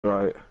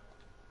Right.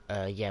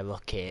 Yeah,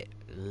 Rocket,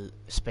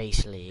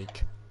 Space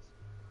League.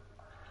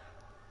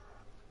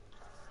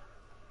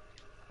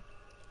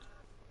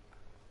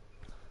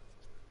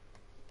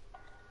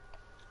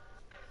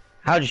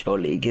 How do you spell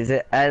league? Is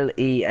it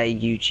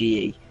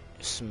Leauge?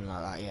 Something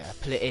like that, yeah.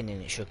 Put it in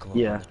and it should come up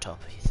on Yeah. the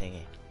top of your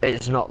thingy.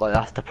 It's not like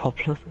that's the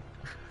problem.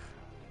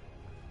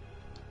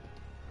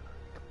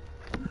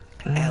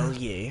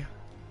 L-U.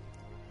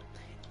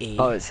 E.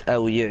 Oh, it's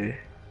LU.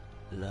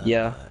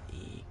 Yeah.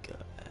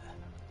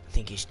 I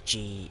think it's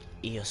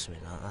G-E or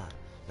something like that.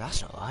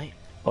 That's not right.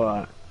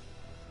 Alright.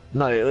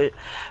 No,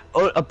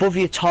 above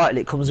your title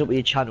it comes up with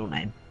your channel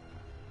name.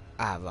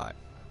 Ah, right.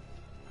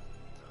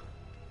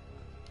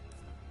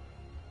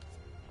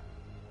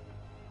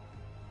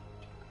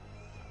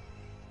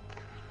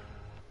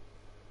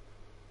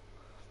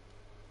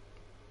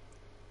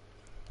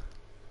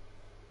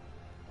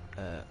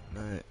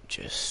 No,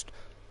 just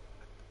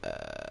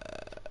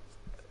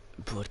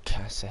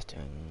broadcast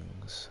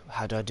settings.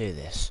 How do I do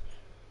this?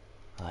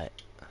 Like,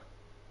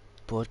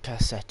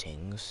 broadcast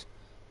settings.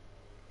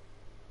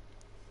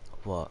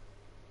 What?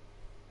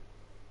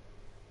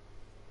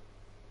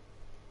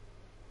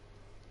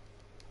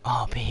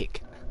 Oh,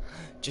 big.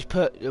 Just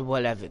put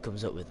whatever it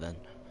comes up with then.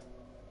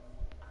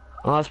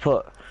 I'll just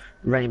put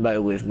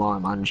Rainbow with my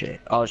Manji.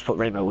 I'll just put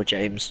Rainbow with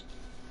James.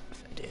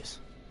 It is.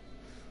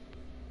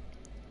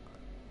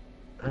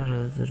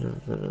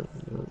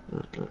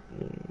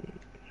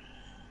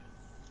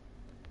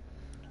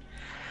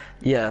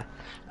 Yeah.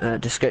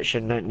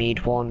 Description, don't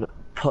need one.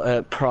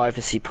 Put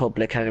privacy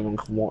public, anyone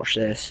can watch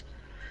this.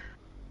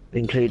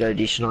 Include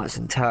audition nights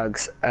and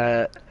tags.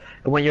 And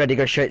when you're ready,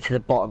 go straight to the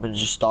bottom and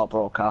just start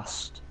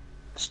broadcast.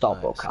 Start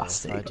Right,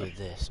 broadcast. so if I do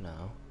this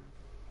now.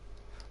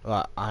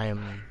 Right,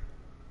 I'm.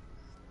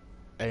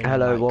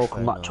 Hello,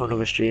 welcome back to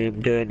another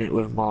stream. Doing it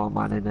with my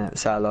man in it.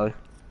 Say hello.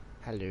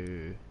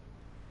 Hello.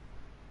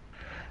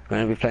 I'm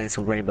going to be playing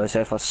some Rainbow,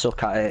 so if I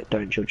suck at it,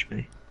 don't judge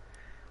me.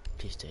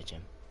 Please do,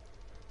 Jim.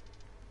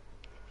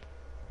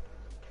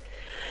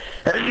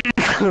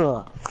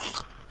 Oh.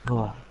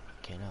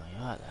 Okay, no,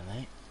 you're right there,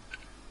 mate.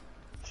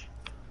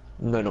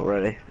 No, not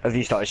really. Have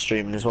you started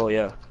streaming as well?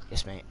 Yeah.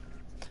 Yes, mate.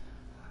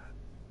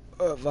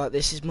 Right,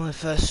 this is my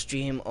first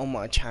stream on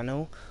my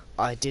channel.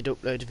 I did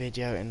upload a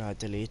video and I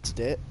deleted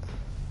it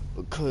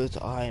because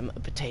I'm a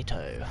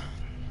potato.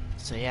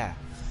 So yeah,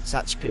 it's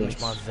actually pretty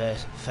much my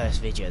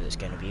first video that's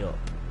going to be up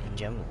in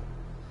general.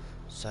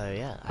 So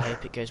yeah, I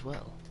hope it goes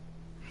well.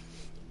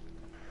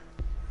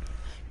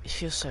 It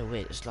feels so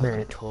weird. It's like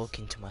I'm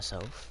talking to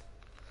myself.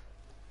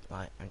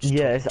 Like I'm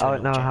just I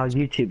don't know how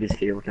YouTubers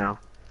feel now.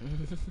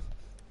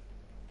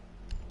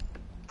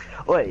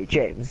 Wait,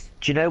 James,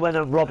 do you know when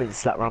Robin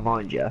slept around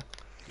behind you?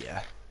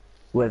 Yeah.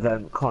 With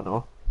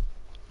Connor?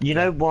 You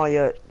know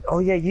why? Oh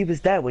yeah, you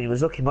was there when you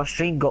was looking. My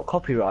stream got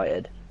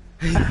copyrighted.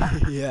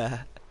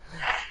 Yeah.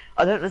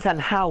 I don't understand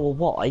how or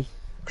why,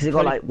 because it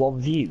got like 1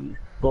 view,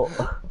 but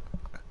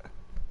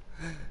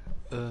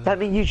that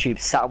mean YouTube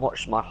sat and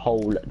watched my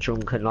whole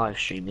drunken live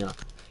stream, yeah.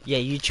 Yeah,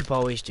 YouTube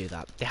always do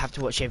that. They have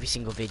to watch every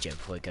single video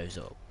before it goes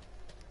up.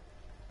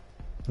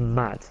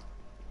 Mad.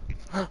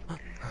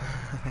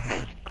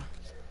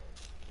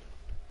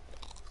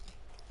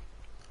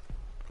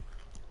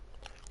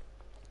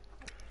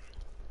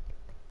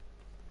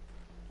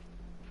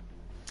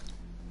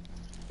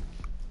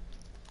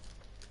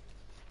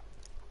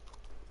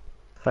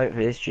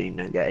 Hopefully this stream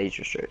don't get age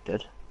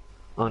restricted.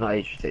 Oh, not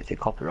age restricted,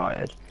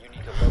 copyrighted.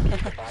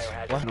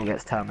 What? It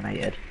gets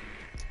terminated.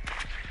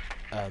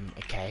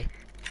 Okay.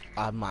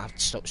 I might have to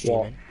stop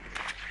streaming.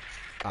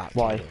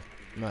 Why?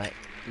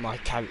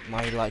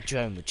 My like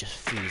drone would just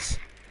freeze.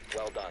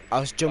 Well done.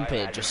 I was jumping,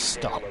 it just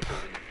stopped.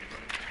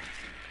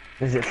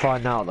 Is it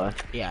fine now though?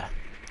 Yeah.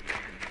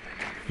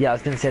 Yeah, I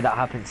was gonna say that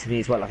happened to me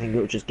as well. I think it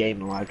was just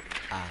game lag.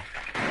 Ah.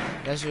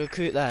 There's a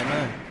recruit there,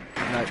 no.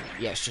 No,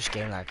 yeah, it's just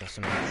game lag or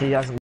something. See, he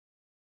hasn't.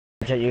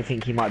 You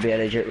think he might be a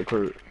legit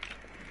recruit?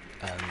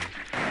 Oh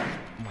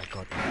my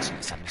god,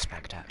 let's have him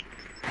spagged out.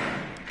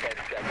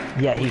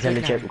 Yeah, he's a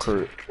legit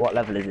recruit. What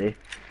level is he?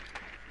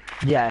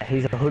 Yeah,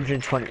 he's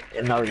 120.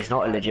 No, he's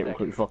not a legit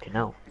recruit. Fucking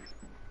hell.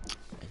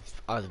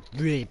 Either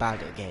really bad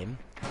at the game,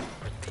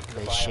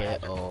 really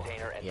shit, or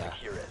yeah.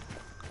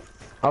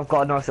 I've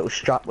got a nice little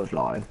strap with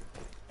line.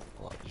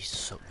 What, you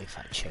suck big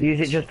fat shit. Use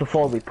it just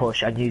before we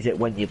push, and use it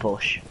when you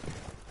push.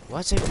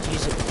 Why do they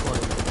use it before we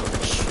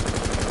push?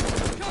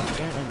 I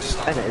don't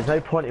understand. And there's no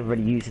point in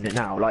really using it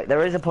now. Like,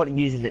 there is a point in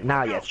using it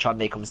now, yeah, to try and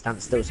make them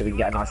stand still so we can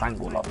get a nice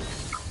angle on.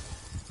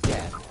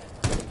 Yeah.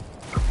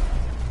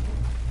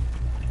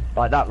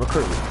 Like, that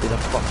recruit is a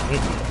fucking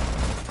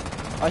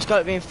idiot. Oh, it's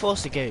got it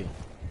reinforced to go.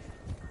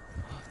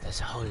 Oh, there's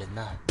a hole in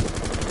there.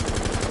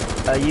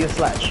 You a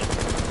sledge?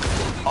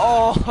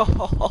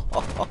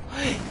 Oh,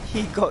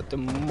 he got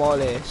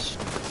demolished.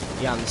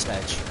 Yeah, on the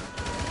sledge.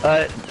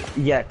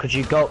 Yeah, because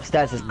you go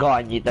upstairs as a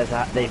guy and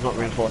they've not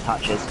reinforced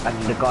hatches, and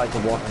the guys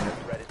are one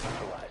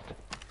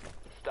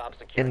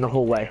in the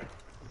hallway.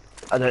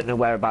 I don't know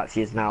whereabouts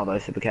he is now though,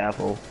 so be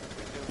careful.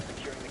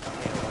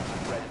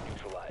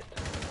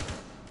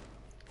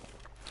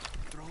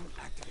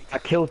 I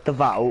killed the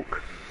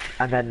Valk,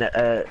 and then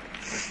the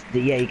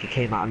Jaeger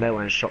came out of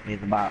nowhere and shot me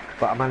in the back.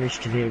 But I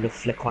managed to near enough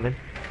flick on him.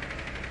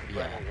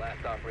 Yeah.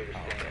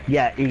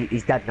 Yeah,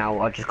 he's dead now.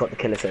 I just got the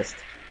kill assist.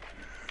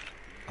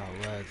 Oh,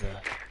 where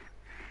the...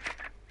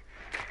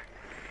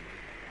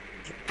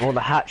 Well,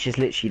 the hatch is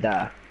literally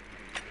there.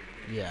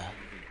 Yeah.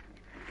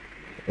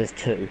 There's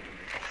 2.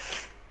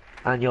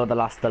 And you're the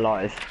last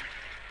alive.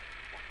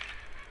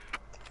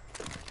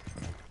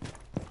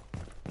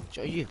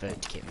 Joe, you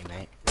vote to kill me,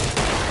 mate.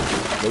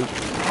 Nope.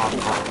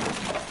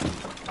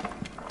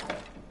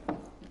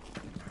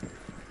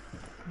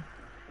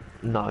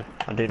 No,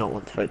 I do not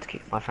want to vote to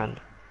kick my friend.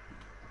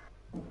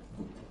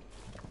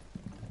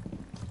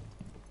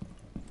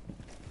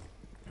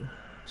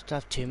 Still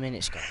have 2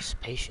 minutes, guys.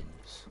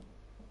 Patience.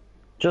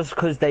 Just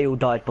because they all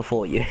died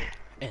before you.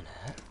 In it.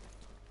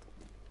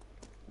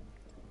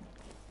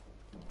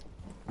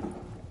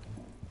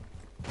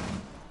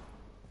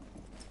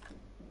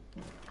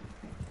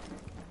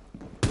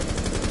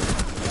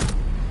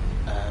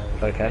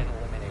 Okay.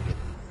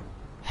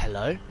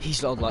 Hello?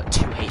 He's on like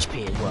 2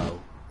 HP as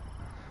well.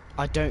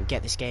 I don't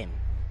get this game.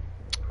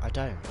 I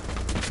don't.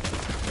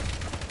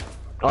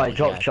 Alright,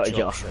 drop shot.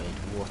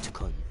 What a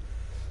cunt.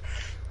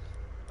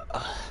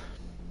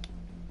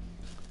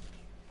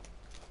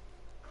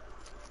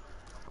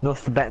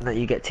 What's the betting that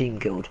you get team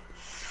killed?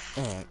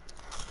 Alright.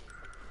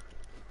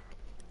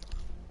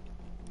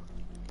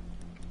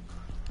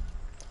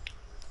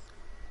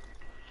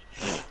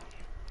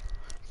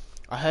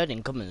 I heard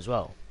him coming as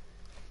well.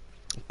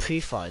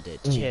 Pre-fired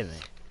it. Did you hear me?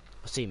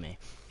 Or see me?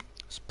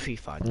 It's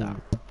pre-fired that.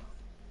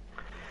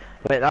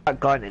 Wait, that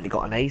guy nearly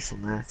got an ace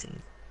on their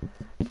team.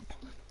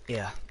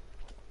 Yeah.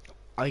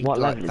 What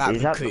level is he?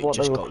 Is that what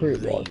the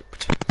recruit was?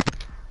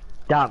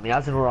 Damn, he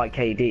has an alright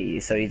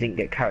KD, so he didn't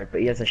get carried,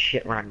 but he has a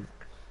shit rank.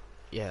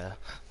 Yeah.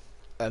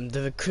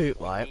 The recruit,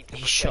 right,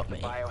 he shot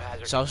me.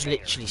 So I was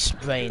literally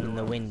spraying in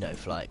the window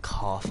for like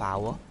half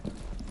hour.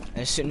 And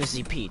as soon as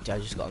he peeked, I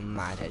just got a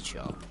mad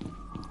headshot.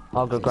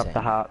 I'll go grab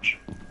the hatch.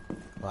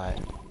 Right.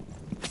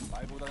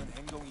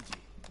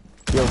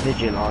 You're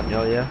vigilant, aren't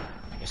you, yeah?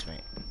 Yes,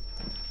 mate.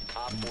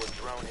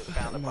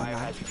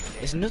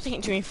 There's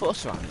nothing to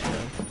reinforce around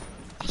here.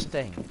 That's the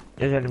thing.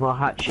 Is there any more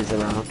hatches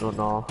around or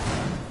no?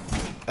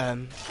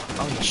 Oh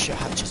yeah, shit,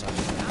 hatches on.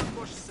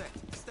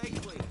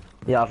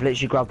 Yeah, I've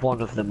literally grabbed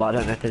one of them, but I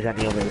don't know if there's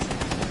any others.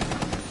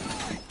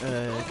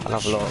 I'll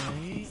have a look.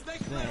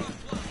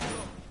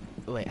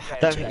 Wait, hatches. I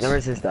don't think there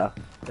is there?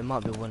 There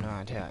might be one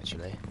around here,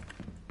 actually.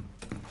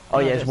 Oh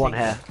No, yeah, I there's don't one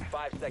here.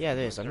 Yeah,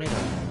 there is. I knew there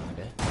was one around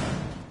here.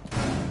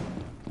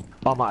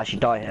 I might actually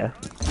die here.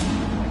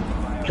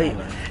 Please,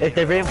 if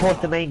they reinforce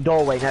the main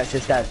doorway next to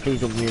the stairs,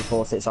 please don't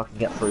reinforce it so I can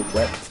get through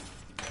quick.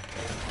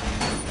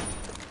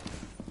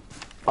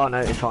 Oh no,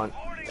 it's fine.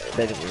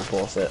 They didn't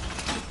reinforce it.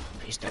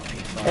 Please don't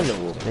pre-fire.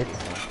 Hello, mate.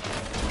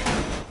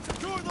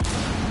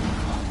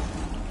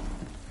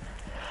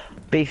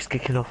 Beef's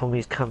kicking off on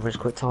these cameras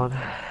quick time.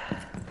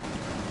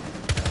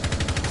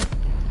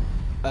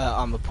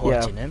 I'm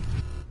reporting him.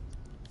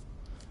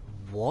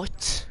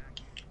 What?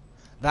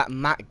 That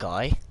Matt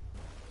guy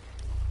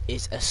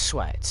is a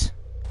sweat.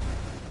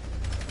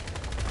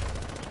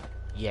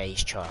 Yeah,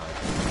 he's trying.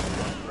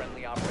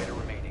 Friendly operator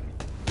remaining.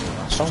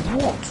 Oh,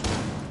 what?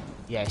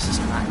 Yeah, it's just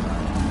a Matt guy.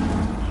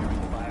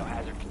 Securing the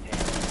biohazard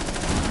container.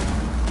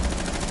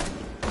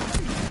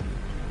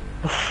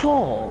 The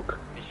fuck?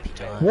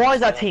 Why is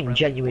that team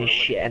genuine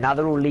shit and now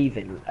they're all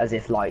leaving as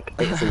if like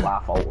it's all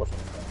our fault or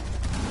something?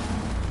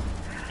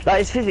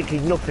 Like, it's physically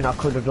nothing I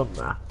could have done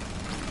there.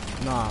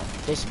 Nah,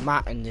 this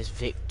Matt and this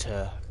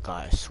Victor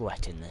guy are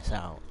sweating this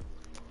out.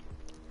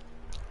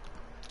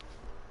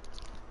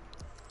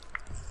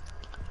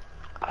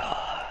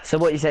 So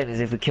what you're saying is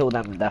if we kill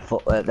them,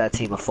 their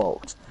team are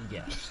fucked.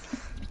 Yes.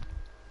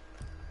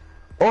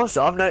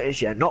 Also, I've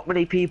noticed, yeah, not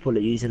many people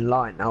are using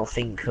line now.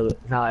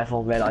 Now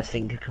everyone realises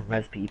Thinker can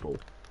res people.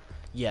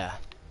 Yeah.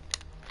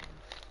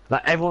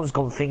 Like, everyone's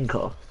gone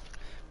Thinker.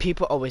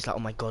 People are always like, oh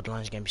my god,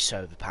 line's gonna be so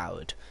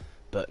overpowered.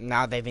 But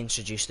now they've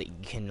introduced that you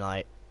can,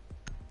 like,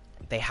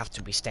 they have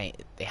to be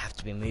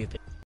moving.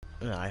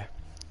 You know.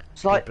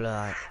 It's like,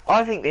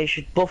 I think they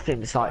should buff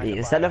him slightly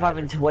instead of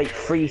having to wait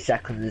 3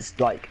 seconds.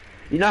 Like,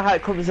 you know how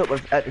it comes up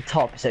at the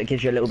top, so it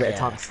gives you a little bit of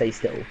time to stay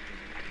still.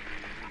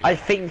 I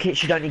think it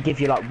should only give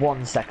you like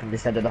 1 second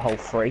instead of the whole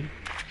 3.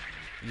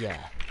 Yeah.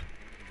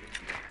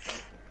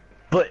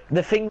 But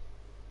the thing,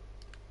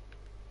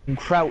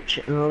 crouch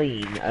and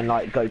lean and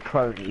like go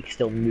prone, you can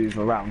still move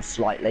around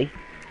slightly.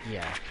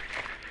 Yeah.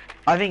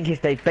 I think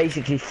if they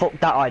basically fuck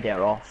that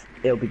idea off,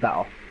 it'll be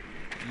better.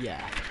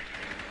 Yeah.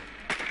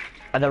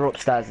 And they're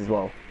upstairs as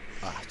well.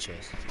 Ah,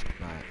 cheers.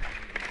 Right.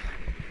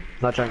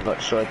 My drone got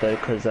destroyed though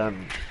because that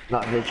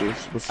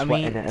Vigils was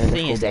sweating the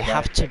thing is, they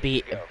have to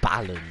be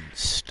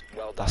balanced.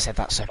 I said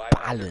that's so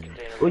balanced.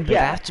 Well, yeah, they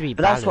have to be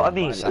but that's what I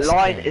mean. balanced,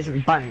 Line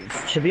isn't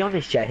balanced. To be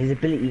honest, yeah, his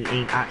ability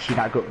ain't actually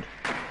that good.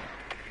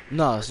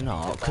 No, it's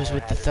not, because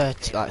with the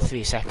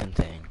 3 second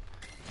thing,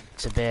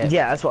 it's a bit...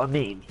 Yeah, that's what I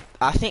mean.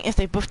 I think if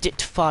they buffed it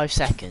to 5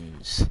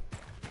 seconds,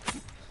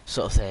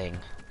 sort of thing,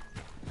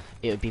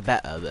 it would be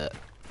better, but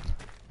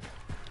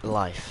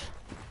life.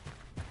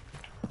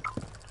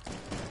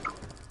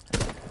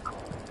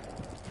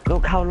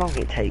 Look how long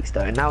it takes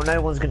though. Now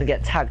no one's gonna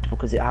get tagged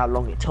because of how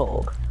long it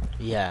took.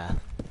 Yeah.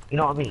 You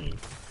know what I mean?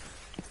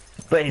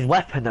 But his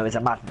weapon though is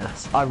a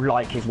madness. I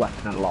like his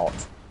weapon a lot.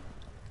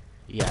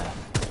 Yeah.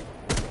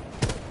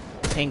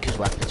 I think his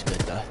weapon's good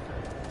though.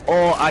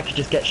 Or I could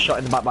just get shot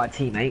in the back by a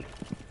teammate.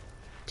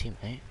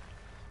 Teammate?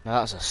 No,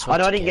 that was a I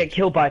know I sweaty didn't get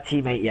killed by a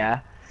teammate,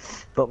 yeah.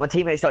 But my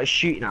teammate started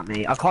shooting at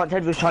me. I can't tell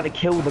if he was trying to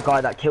kill the guy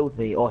that killed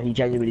me or he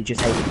genuinely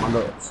just hated my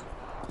guts.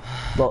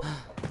 But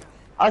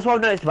that's what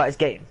I've noticed about this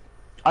game.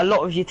 A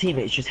lot of your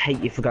teammates just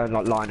hate you for going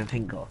like line and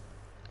finger.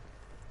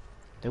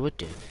 They would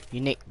do.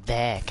 You nick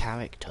their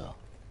character.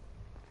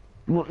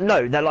 Well,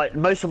 no, they're like,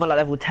 most of them are like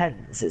level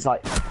 10s. It's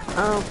like,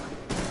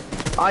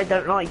 I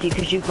don't like you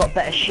because you've got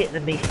better shit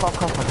than me.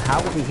 Fuck off, and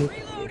how would you?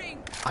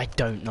 I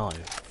don't know.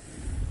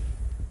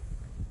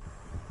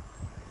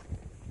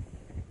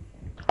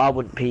 I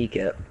wouldn't peek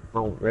it. I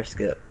wouldn't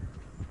risk it.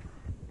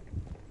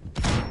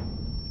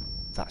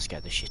 That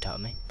scared the shit out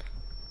of me.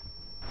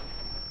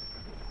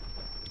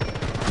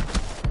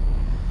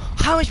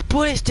 How much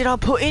bullets did I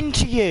put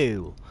into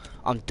you?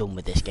 I'm done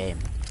with this game.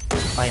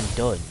 I am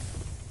done.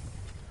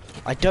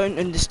 I don't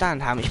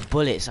understand how much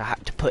bullets I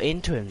had to put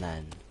into him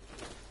then.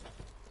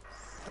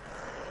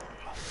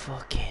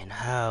 Fucking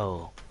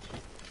hell.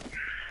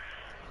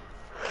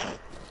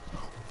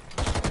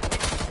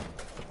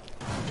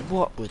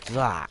 What was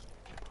that?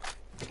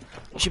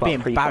 You should be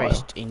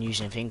embarrassed in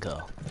using finger.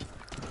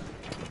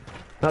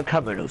 That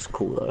camera looks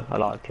cool though. I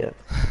like it.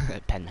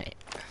 Pen mate.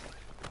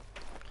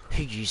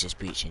 Who uses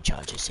breaching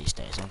charges these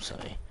days? I'm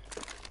sorry.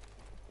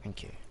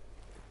 Thank you.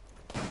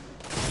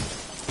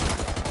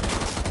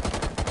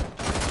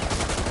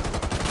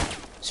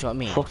 See what I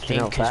mean? I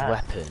think his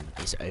weapon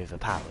is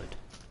overpowered.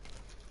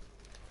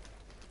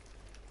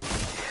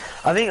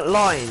 I think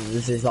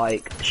Lines is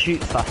like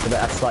shoots faster but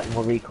has slightly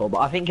more recoil, but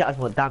I think it has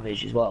more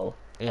damage as well.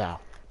 Yeah.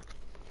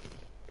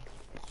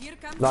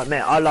 Like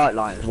mate, I like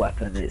Lion's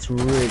weapon, it's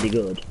really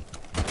good.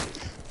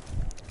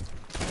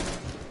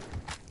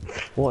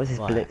 What is this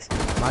blitz?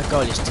 My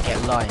goal is to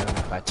get Lion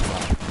by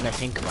tomorrow. No,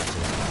 think about it.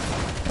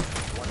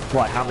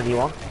 What, how many you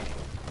want?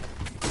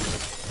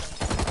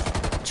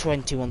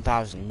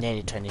 21,000,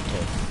 nearly 22.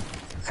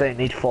 So you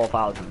need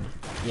 4,000.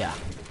 Yeah.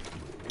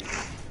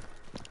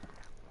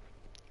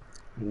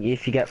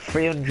 If you get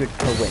 300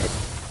 per win,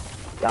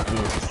 that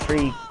means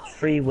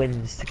three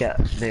wins to get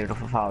near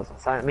enough 1,000.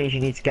 So that means you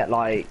need to get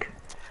like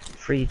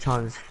 3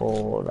 times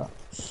 4,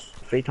 that's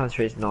 3 times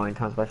 3 is 9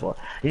 times by 4.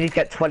 You need to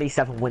get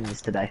 27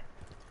 wins today.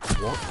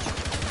 What?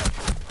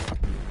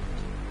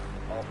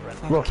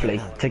 Roughly,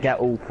 to get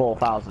all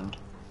 4,000.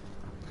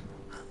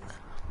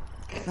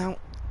 Now,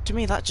 to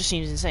me that just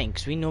seems insane,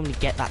 because we normally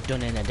get that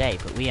done in a day,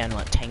 but we earn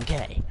like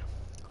 10k.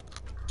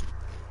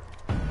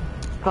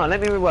 Hold on,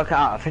 let me rework it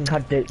out. I think I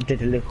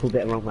did a little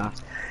bit wrong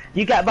math.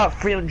 You get about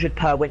 300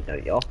 per win,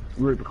 don't you?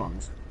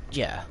 Rubicons.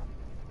 Yeah.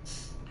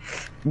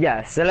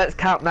 Yeah, so let's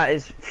count that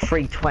as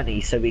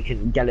 320 so we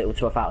can get it all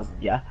to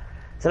 1,000, yeah?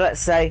 So let's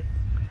say,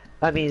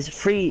 that means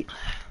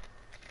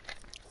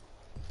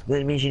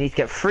that means you need to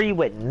get 3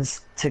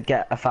 wins to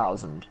get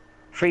 1,000.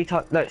 3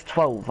 times, no, it's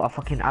 12. I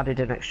fucking added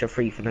an extra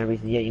 3 for no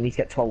reason. Yeah, you need to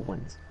get 12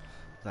 wins.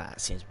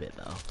 That seems a bit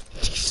better.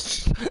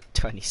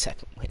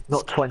 27 wins.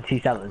 Not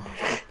 27.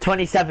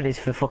 27 is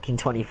for fucking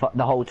 25,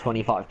 the whole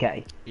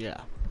 25k.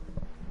 Yeah.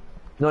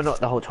 No, not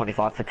the whole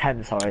 25, for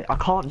 10, sorry. I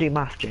can't do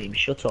math, James,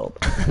 shut up.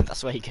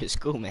 That's why you go to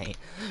school, mate.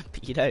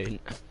 But you don't.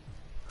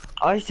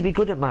 I used to be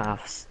good at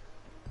maths.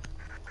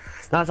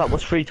 Now it's like,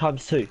 what's 3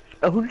 times 2?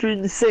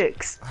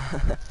 106!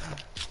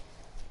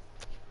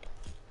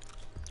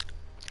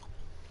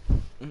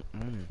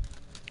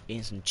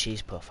 Eating some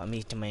cheese puff. I'm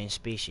eating my own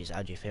species.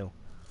 How do you feel?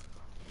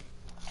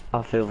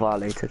 I feel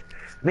violated.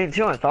 I mean, to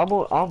be honest,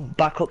 I'm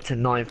back up to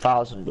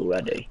 9,000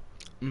 already.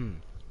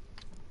 And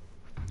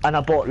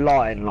I bought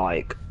Lion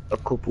like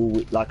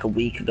a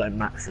week ago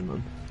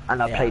maximum.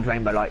 And I played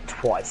Rainbow like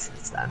twice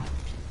since then.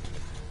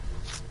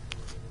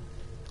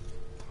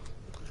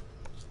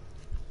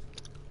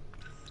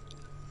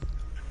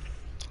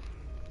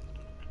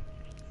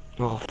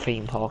 Oh,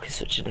 theme park is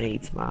such an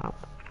AIDS map.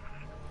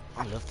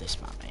 I love this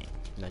map, mate.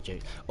 No joke.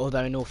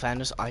 Although, in all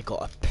fairness, I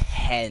got a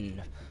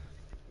pen.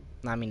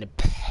 I mean, a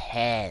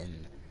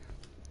pen.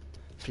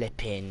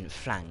 Flipping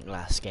flank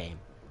last game.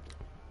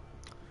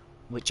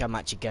 Which I'm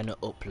actually going to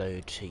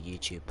upload to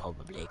YouTube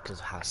probably because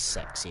of how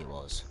sexy it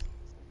was.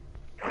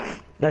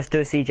 Let's do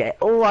a CJ.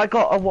 Oh, I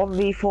got a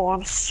 1v4.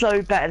 I'm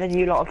so better than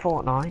you lot at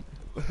Fortnite.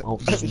 Oh,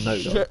 no.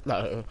 Shit,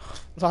 though.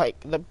 Like,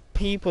 the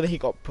people that he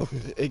got put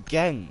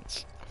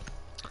against.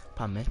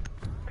 Pardon me.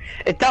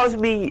 If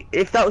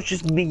that was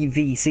just me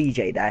v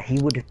CJ there, he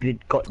would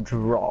have got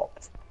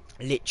dropped.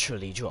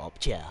 Literally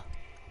dropped, yeah.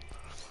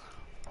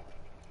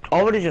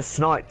 I would have just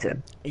sniped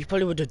him. You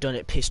probably would have done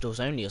it pistols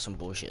only or some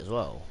bullshit as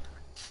well.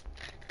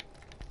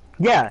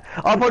 Yeah,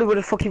 I probably would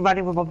have fucking ran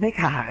him with my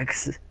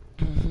pickaxe.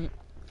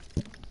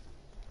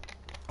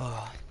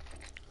 Oh.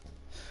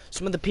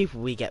 Some of the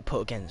people we get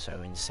put against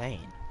are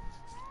insane.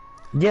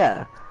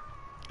 Yeah.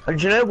 And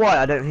do you know why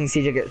I don't think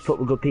CJ gets put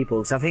with good people?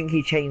 Because I think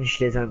he changed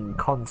his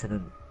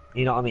continent.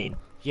 You know what I mean?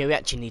 Yeah, we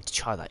actually need to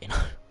try that, you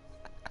know.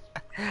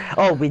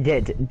 Oh, we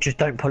did. Just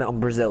don't put it on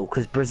Brazil,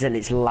 because Brazil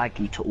is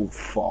laggy to all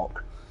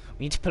fuck.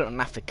 We need to put it on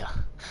Africa.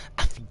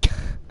 Africa.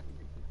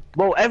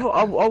 Well, I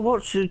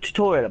watched a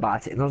tutorial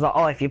about it, and I was like,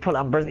 oh, if you put it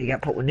on Brazil, you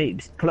get put with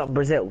noobs. Put it on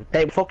Brazil.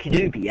 They fucking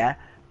newbie, yeah?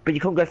 But you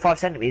can't go 5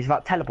 centimeters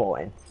without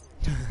teleporting.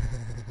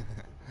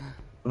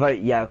 Vote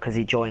yeah, because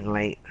he joined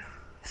late.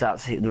 So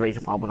that's the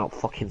reason why we're not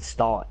fucking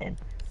starting.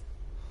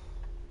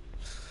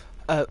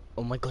 Oh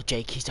my god,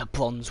 Jake, he's a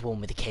bronze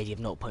one with a KD of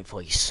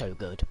 0.4. He's so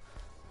good.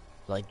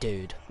 Like,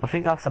 dude. I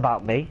think that's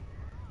about me.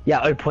 Yeah,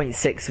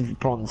 0.6 of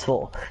bronze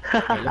 4.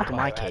 Wait, look at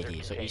my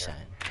KD, is what you're saying.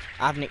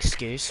 I have an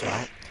excuse,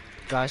 right?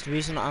 Guys, the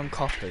reason I'm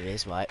copper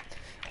is, right,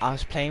 I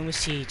was playing with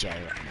CJ, right,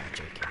 no, I'm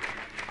joking.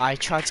 I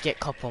tried to get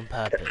copper on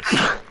purpose.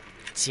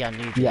 See how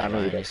new Yeah, I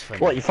know you did.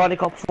 What, you finally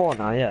got 4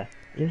 now, yeah?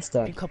 Yes, I've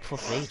done. been copper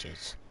for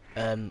ages.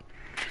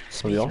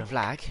 Speaking of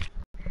lag,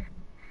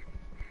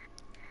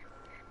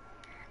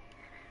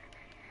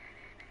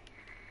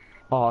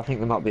 Oh, I think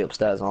they might be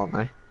upstairs, aren't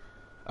they?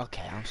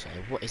 okay, I'm sorry,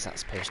 what is that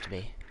supposed to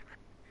be?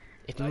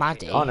 If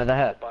Maddie, Oh, no, they're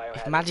here.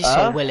 if Maddie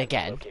saw Will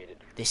again,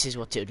 this is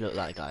what it would look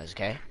like, guys,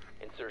 okay?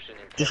 Insertion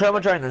in Just show my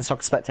drone then so I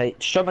can spectate.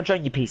 Just show my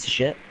drone, you piece of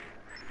shit.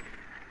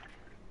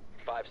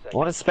 5 I seconds.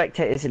 want to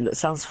spectate this, it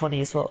sounds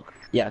funny as fuck.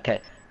 Yeah,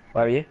 okay.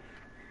 Where are you?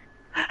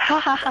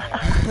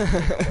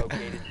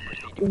 Located.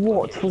 Proceed to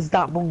What was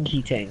that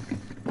monkey thing?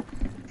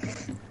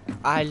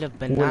 I love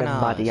Will and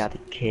Maddie bananas. had a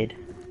kid.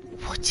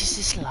 What is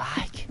this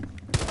like?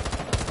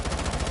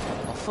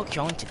 Oh fuck,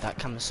 you wanted that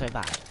camera so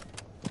bad.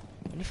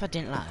 What if I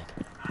didn't lag?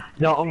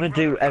 No, I'm gonna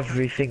do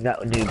everything that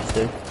noobs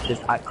do.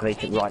 Just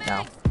activate it right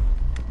now.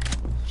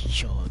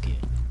 Sure, okay.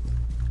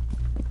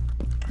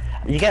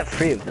 You get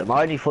 3 of them,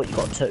 I only thought you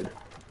got 2.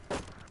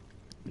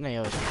 No, you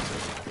always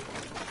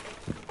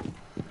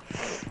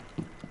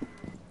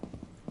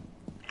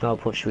I'll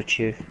push with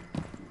you.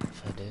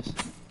 for this.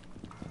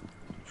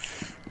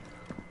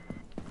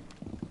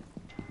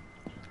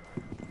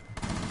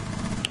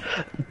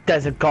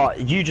 There's a guy,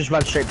 you just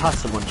ran straight past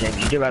someone, James,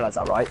 you do realise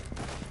that, right?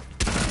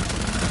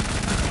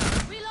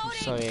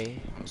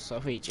 I'm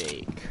sorry,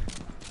 Jake.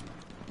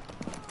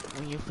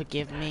 Will you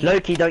forgive me?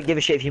 Loki, don't give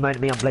a shit if you moan at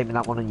me, I'm blaming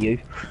that one on you.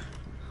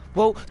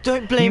 Well,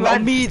 don't blame You it on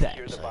ran- me then.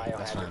 Secure the Sorry,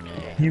 that's fine,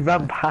 yeah. You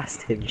ran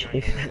past him,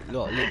 James.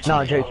 Look, literally. No,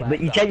 I'm joking, but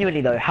you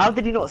genuinely though, how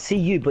did he not see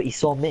you but he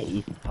saw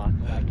me?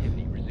 hostile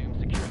activity. Resume securing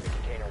the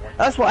container once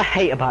That's what I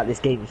hate about this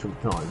game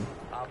sometimes.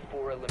 Op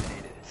 4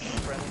 eliminated.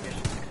 Friendly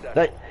mission successful.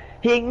 Like,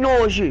 he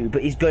ignores you,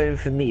 but he's going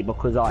for me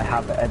because I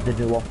have the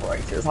new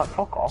operator. It's like,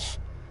 fuck off.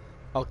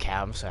 Okay,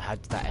 I'm sorry, how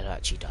did that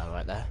actually die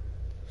right there?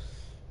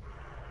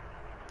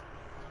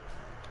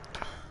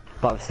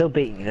 But I'm still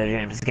beating you though,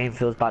 James. This game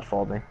feels bad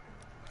for me.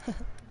 Do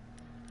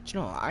you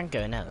know what? I'm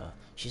going out though.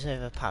 She's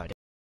overpowered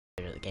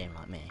at the game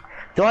like me.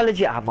 Do I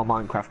legit have my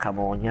Minecraft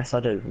camera on? Yes, I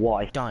do.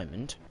 Why?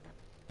 Diamond,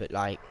 but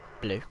like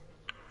blue.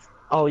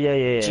 Oh,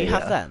 yeah. Do you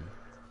have them?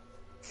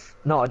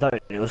 No, I don't.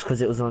 It was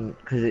because it's on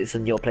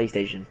your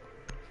PlayStation.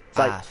 It's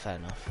like, Fair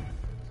enough.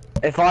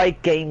 if I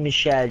game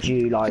shared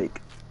you,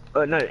 like...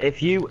 no,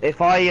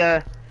 if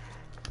I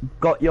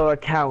got your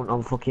account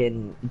on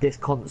fucking this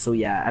console,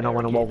 yeah, and I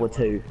want a World War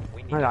 2.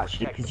 We need No, to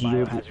actually, protect because the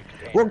you... biohazard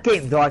container. What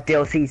game do I have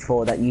DLCs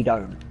for that you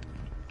don't?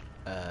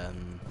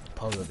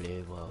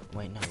 Probably. Well,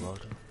 wait, no,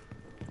 World.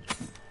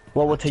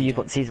 World War 2, you've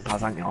got Season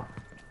Pass, haven't you?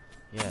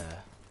 Yeah.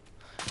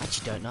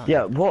 Actually, don't know.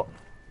 Yeah, what?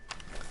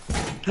 I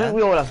think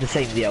we all have the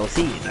same DLC,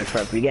 you know, for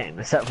every game,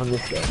 except from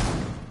this game.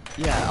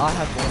 Yeah, I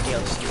have one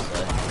DLC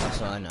though. That's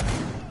what I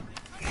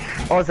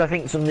know. Also, I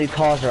think some new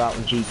cars are out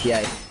on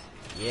GTA.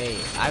 Yeah,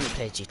 I haven't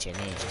played GTA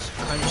in ages.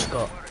 I kind of just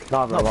got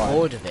Neither not have I.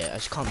 bored of it. I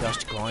just can't be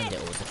asked to grind it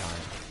all the time.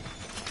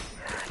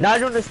 Now I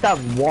don't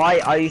understand why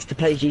I used to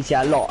play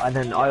GTA a lot, and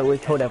then I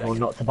always told everyone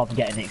not to bother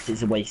getting it because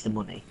it's a waste of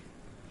money.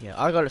 Yeah,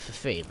 I got it for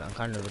free, but I'm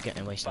kind of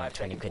getting wasting like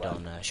 20 quid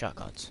on shot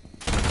cards.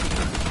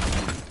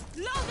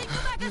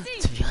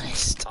 To be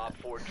honest. Op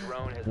 4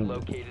 drone has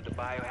located the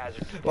biohazard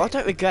container. Well, I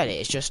don't regret it.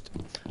 It's just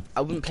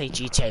I wouldn't play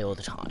GTA all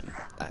the time.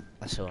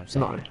 That's all I'm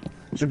saying. No.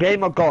 It's a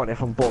game I've got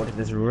if I'm bored and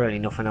there's really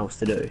nothing else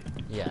to do.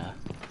 Yeah.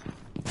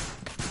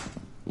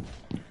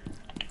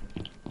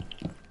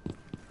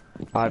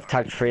 I've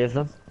tagged 3 of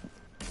them.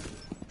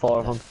 4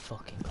 of They're them.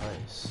 fucking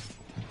close.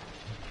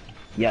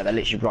 Yeah, they're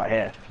literally right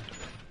here.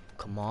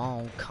 Come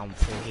on, come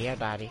through here,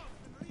 daddy.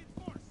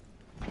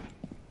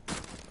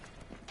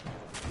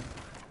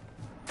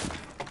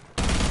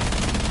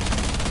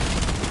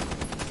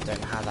 Don't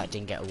know how that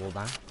didn't get a wall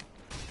bang.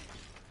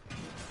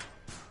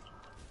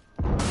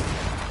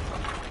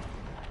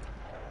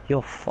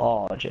 You're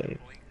far, Joe.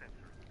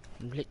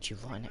 I'm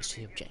literally right next to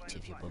the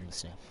objective, you bum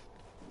sniff.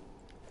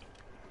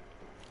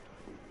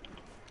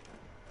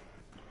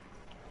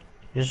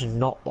 You're just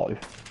not though.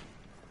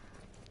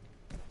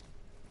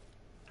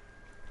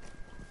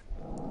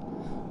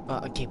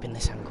 But I'm keeping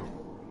this angle.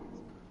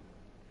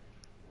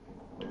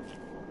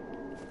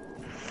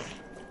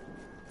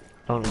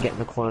 I'm getting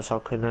the corner so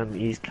I can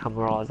use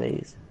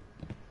cameras.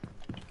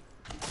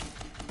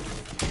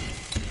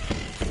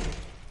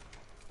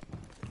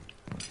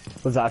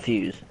 Was that a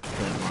fuse?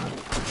 Never mind.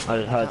 I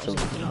just heard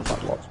something and I was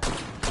like, what?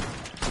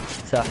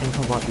 So I think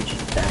I might be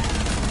just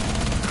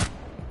dead.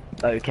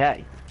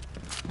 Okay.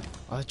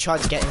 I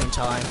tried to get him in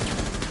time.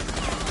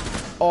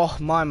 Oh,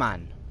 my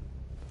man.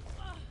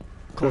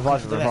 Come on,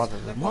 Revive come him, on,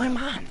 revive him. my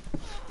man.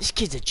 This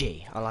kid's a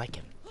G. I like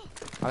him.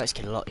 I like this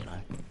kid a lot, you know.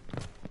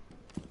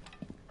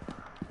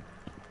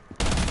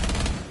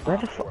 Where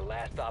the fuck? Your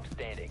last stop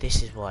standing.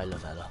 This is why I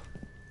love Ella.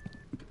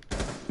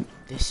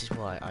 This is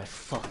why I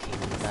fucking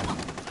love Ella.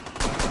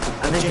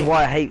 And this is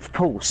why I hate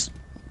Pulse.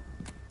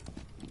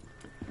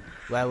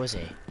 Where was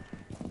he?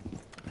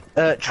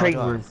 Train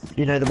Oh, room.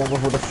 You know, the one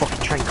with all the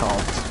fucking train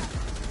cars.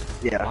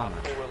 Yeah. Oh,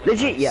 man.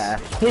 Legit, yeah.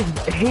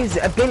 His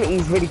ability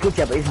is really good,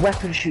 yeah, but his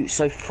weapon shoots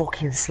so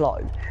fucking slow.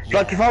 Yeah.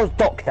 Like, if I was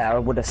Doc there, I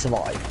would have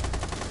survived.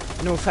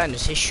 In all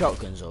fairness, his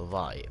shotgun's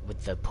alright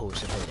with the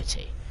pulse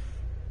ability.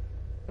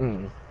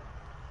 Mm. You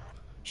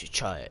should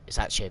try it. It's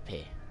actually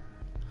OP.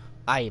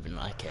 I even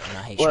like it, and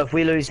I hate Well, if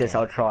we shotguns, lose this, so-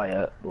 I'll try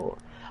it. But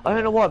I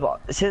don't know why,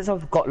 but since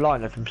I've got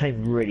line, I've been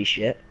playing really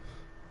shit.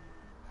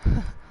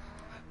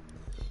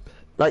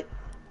 Like,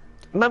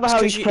 remember It's how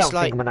 'cause you you- play it's on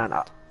like- King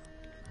Banana?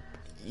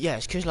 Yeah,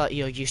 it's because like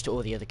you're used to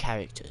all the other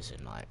characters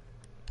and like.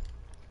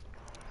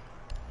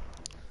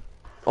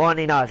 All I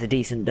need now is a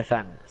decent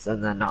defense,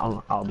 and then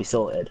I'll be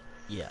sorted.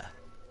 Yeah.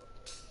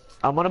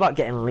 I'm on about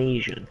getting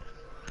Legion.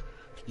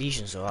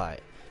 Legion's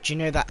alright. Do you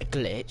know that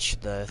glitch,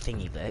 the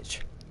thingy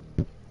glitch?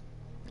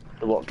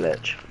 The what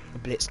glitch? The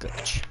blitz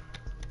glitch.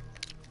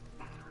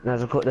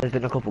 There's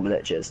been a couple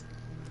glitches.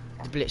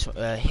 The blitz,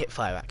 hip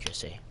fire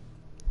accuracy.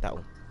 That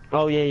one.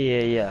 Oh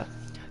yeah.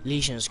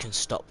 Legions can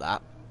stop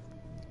that.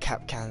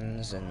 Cap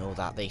cans and all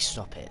that, they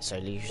stop it, so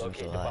Legions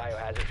Locate the alright.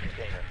 biohazard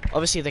container.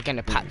 Obviously they're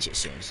gonna patch it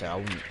soon, so I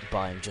wouldn't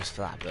buy them just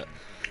for that, but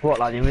What,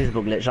 like the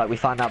invisible glitch? Like we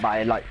found out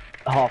about it like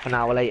half an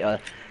hour later.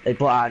 They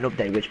put out an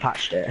update which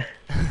patched it.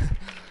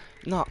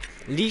 no,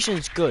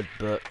 Legion's good,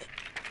 but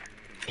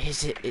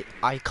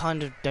I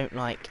kind of don't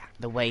like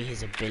the way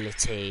his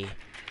ability,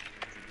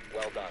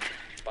 Well done.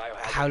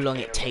 Biohazard how long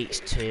it container takes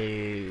located.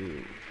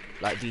 to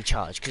like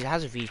recharge, because it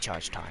has a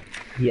recharge time.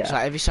 Yeah. So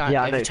every time,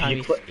 Yeah, I know, every 'cause time you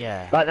you, put-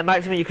 yeah, Like the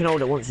maximum you can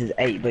hold at once is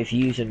 8, but if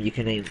you use them, you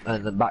can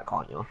earn them back,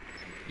 can't you?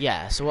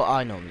 yeah. So what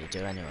I normally do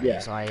anyway Yeah.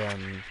 is I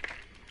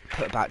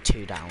put about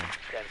 2 down, 10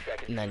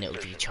 seconds. and then it'll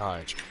Insertion.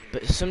 recharge.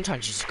 But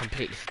sometimes you just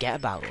completely forget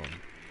about them.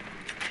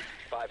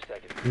 5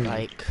 seconds.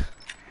 Like,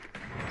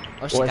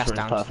 obviously Always that's runs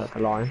down to perfect for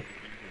line.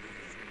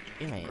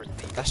 you know,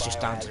 that's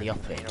just down to the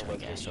operator, I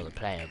guess, or the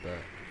player.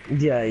 But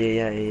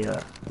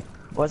Yeah.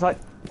 Well, it's like,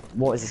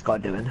 what is this guy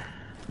doing?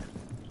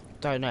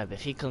 don't know. But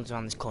if he comes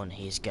around this corner,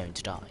 he is going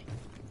to die.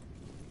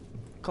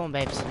 Come on,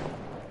 babes.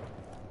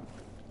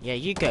 Yeah,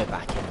 you go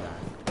back in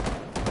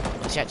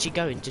there. Is he actually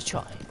going to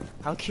try?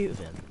 How cute of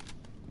him.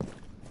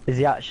 Is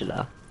he actually?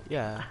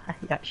 Yeah,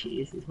 He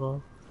actually is as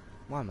well.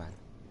 my man.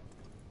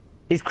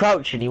 He's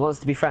crouching. He wants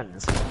to be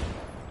friends.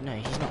 No,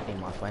 he's not being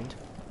my friend.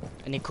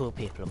 Any cool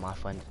people are my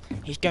friend.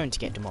 He's going to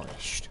get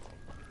demolished.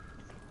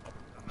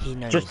 He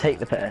knows. Just take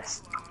that. the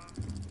piss.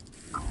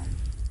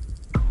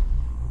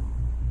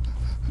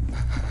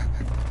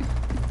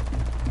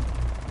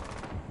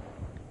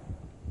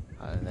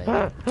 Oh,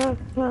 there you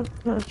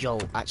go. Yo,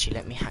 actually,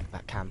 let me hack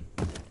that cam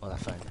or that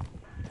phone.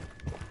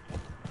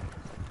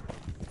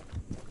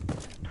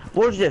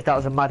 What was if that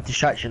was a mad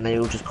distraction? They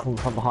all just come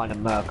from behind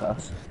and murk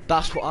us.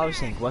 That's what I was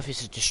thinking. What if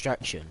it's a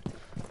distraction?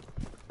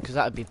 Because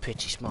that would be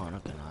pretty smart.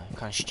 Not gonna lie,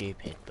 kind of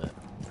stupid, but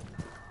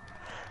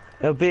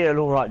It'll be an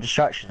alright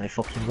distraction. They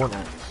fucking won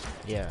it.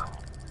 yeah.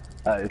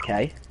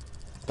 Okay.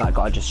 That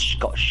guy just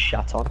got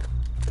shut on.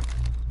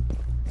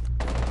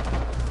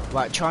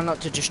 Right, try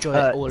not to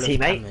destroy all of the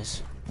teammate?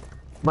 cameras.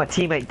 My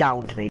teammate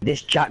downed me.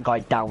 This Jack guy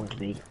downed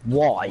me.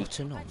 Why? What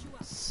a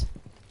nonsense.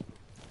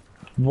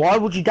 Why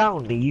would you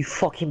down me, you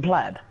fucking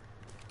pleb?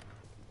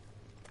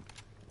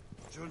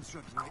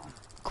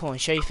 Come on,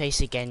 show your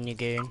face again, you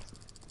goon.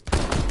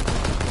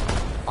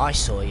 I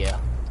saw you.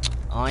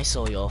 I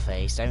saw your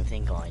face. Don't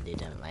think I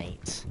didn't,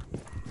 mate.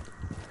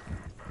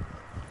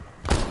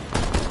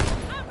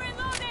 I'm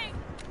reloading.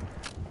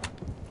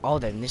 Oh,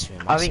 they're in this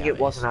room. I see think how it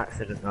was is. an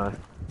accident though.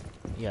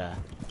 Yeah.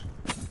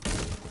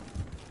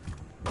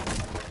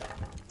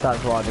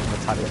 That's why I didn't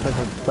attack it.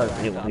 Because I don't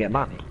really want to get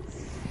mad.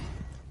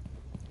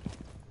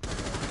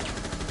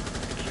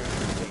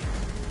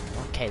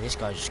 Okay, this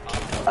guy just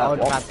kicked. I would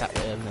what? have had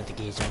that another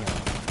geezer anyway.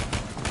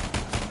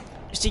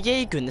 Is the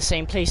Jaeger in the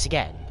same place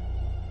again?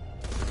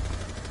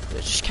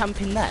 They're just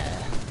camping there.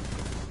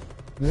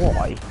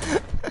 Why?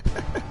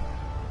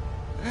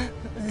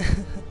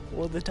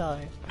 All the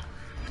time.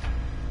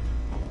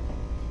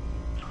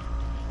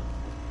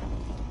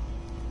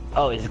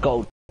 Oh, it's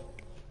gold.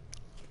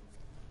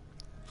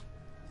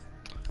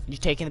 You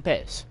taking the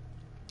piss?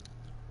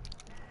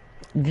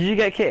 Did you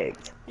get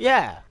kicked?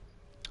 Yeah.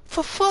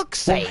 For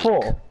fuck's What sake.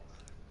 for?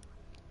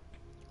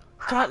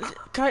 Can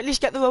I at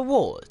least get the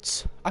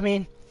rewards? I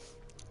mean,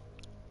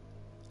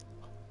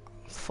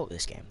 fuck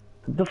this game.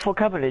 The fuck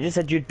happened? It just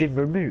said you'd been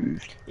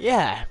removed.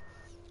 Yeah.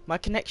 My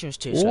connection was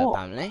too slow What?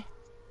 apparently.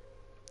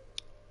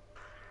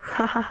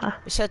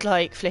 It said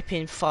like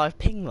flipping 5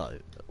 ping low.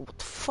 What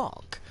the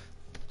fuck?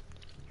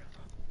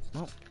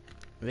 Well,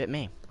 rip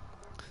me.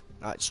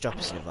 Alright, just drop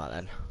us an invite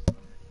then.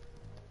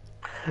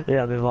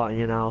 Yeah, I'm inviting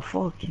you now.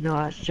 Fuck, you know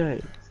that's a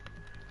joke.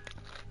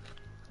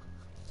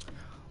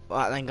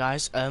 Right then,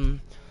 guys. I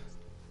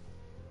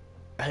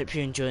hope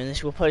you're enjoying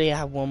this. We'll probably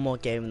have one more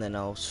game and then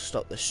I'll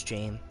stop the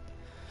stream.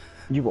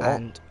 You what?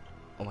 And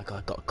oh my god,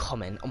 I got a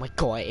comment. Oh my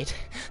god,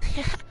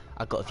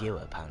 I got a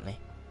viewer apparently.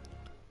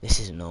 This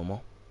isn't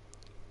normal.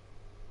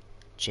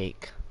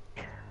 Cheek.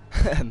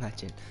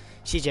 Imagine.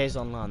 CJ's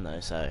online though,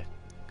 so.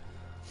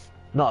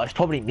 No, it's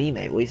probably me,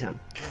 mate. What are you saying?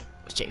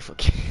 Jake,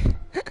 fuck you.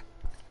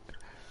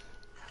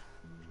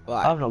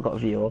 Right, I've not got a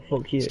viewer.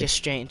 Fuck you. let's get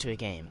straight into a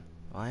game,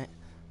 right?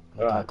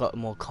 Right. I've got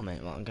more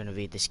comment. Right, I'm gonna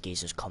read this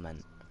geezer's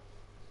comment.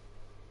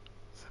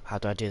 How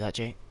do I do that,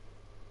 Jake?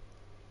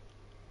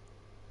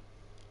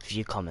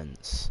 View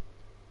comments.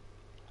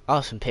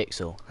 Awesome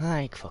Pixel.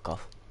 Hi, fuck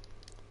off.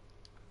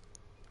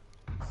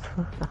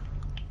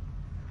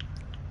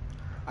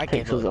 I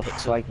gave up Pixels are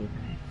Pixel. swaggy.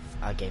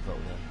 I gave up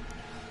with him.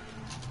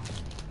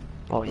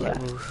 Oh yeah.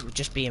 Like, we'll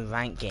just be in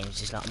ranked games.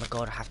 He's like, oh my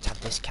god, I have to have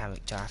this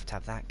character, I have to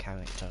have that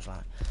character. I was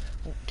like,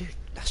 well, dude,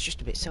 that's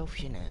just a bit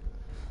selfish, isn't it?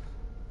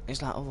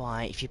 It's like,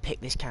 alright, if you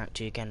pick this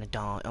character, you're gonna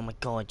die. Oh my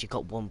god, you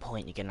got 1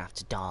 point, you're gonna have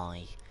to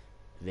die.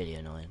 Really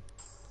annoying.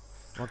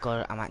 Oh my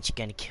god, I'm actually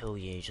gonna kill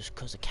you just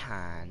because I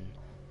can.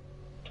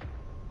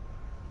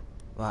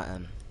 Right,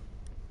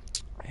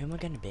 who am I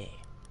gonna be?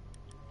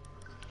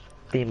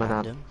 Be my man.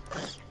 Random.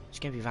 It's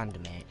gonna be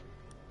random, mate.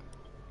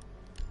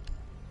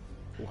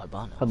 Oh,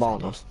 Habana.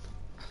 Habana.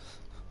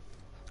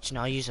 So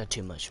now I use that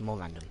too much. More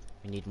random.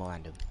 We need more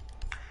random.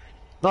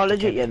 No,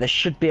 legit. Yeah, there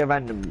should be a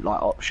random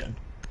like option.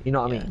 You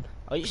know what I mean?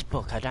 I use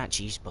book. I don't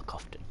actually use book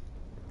often.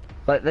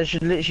 Like there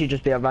should literally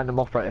just be a random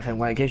operator thing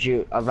where it gives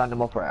you a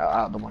random operator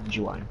out of the ones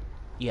you own.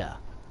 Yeah.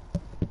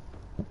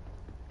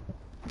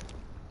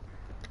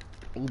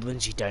 All the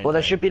ones you don't. Well, there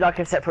own. should be like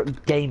a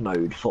separate game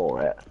mode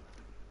for it.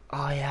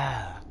 Oh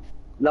yeah.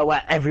 Like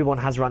where everyone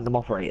has random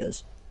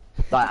operators.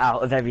 Like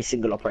out of every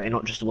single operator,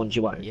 not just the ones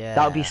you own. Yeah.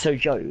 That would be so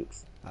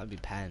jokes. That'd be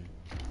pen.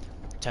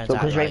 Turns But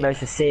out, because right,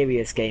 Rainbow's a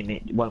serious game,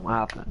 it won't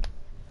happen.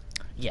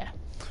 yeah.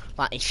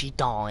 Like if you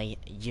die,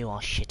 you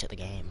are shit at the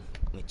game,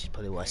 which is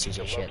probably why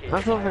CJ shit.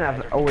 That's one thing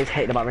I've always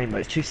hated about Rainbow.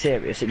 It's too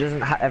serious. It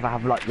doesn't ever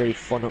have like really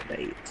fun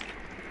updates.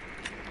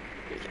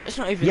 It's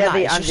not even Yeah, that.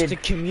 they It's just added, the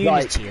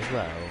community as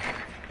well.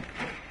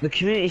 The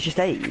community's just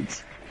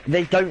AIDS.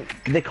 They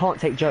can't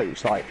take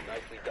jokes. Like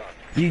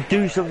you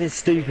do something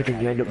stupid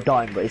and you end up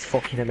dying, but it's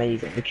fucking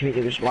amazing. The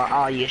community was like,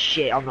 "Oh, you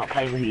shit. I'm not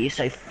playing with you. You're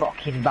so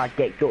fucking bad.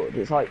 Get good."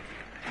 It's like,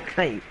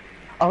 mate,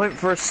 I went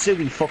for a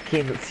Sui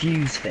fucking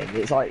fuse thing.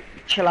 It's like,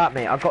 chill out,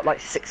 mate. I've got like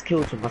 6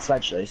 kills with my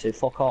sledge though, so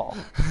fuck off.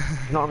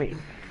 You know what I mean?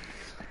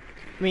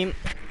 I mean,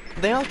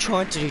 they are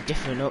trying to do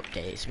different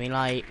updates. I mean,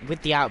 like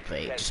with the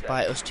outbreak,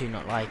 despite us two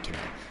not liking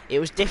it, it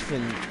was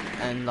different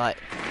and like,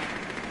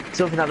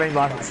 Something that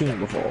Rainbow hasn't seen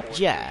before.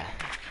 yeah.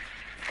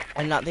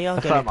 And like they are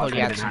I going to felt like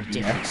probably I add didn't some have it,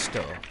 different yeah.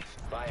 stuff.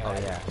 Oh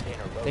yeah,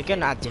 they're going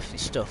to add different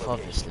stuff,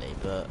 obviously,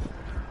 but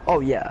Oh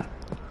yeah.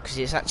 because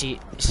it's actually,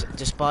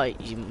 despite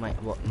you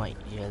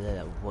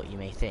what you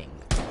may think,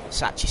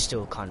 it's actually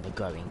still kind of a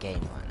growing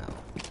game right now.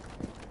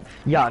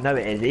 Yeah, I know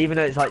it is. Even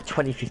though it's like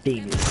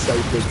 2015, it's so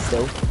big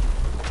still.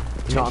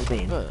 You know what I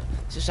mean? Bro,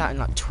 this was out in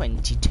like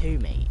 22,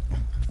 mate.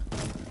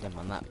 Never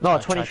mind that. No, I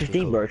tried to be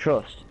 2015, cool. bro.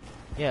 Trust.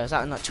 Yeah, it was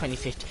out in like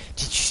 2015.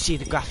 Did you see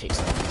the graphics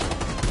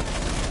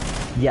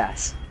though?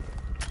 Yes.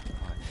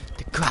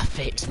 The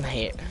graphics,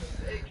 mate.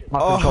 My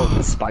Oh.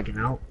 controller's spagging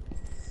out.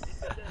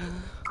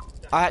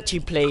 I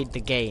actually played the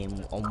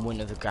game on one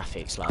of the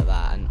graphics like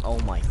that, and oh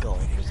my god,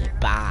 was it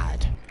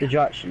bad? Did you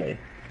actually?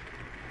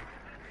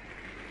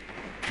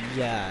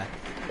 Yeah.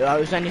 I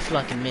was only for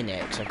like a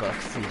minute, because I got a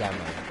free demo.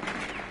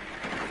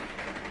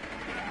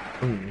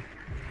 Hmm.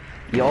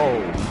 Yo,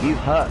 you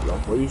hurt,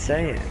 love. What are you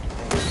saying?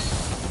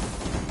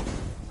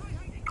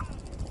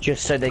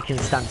 Just so they can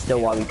stand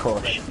still while we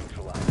push.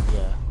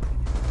 Yeah.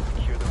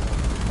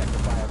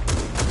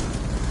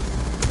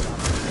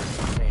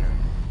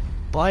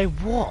 By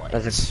what?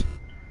 There's a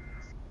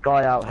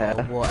guy out here.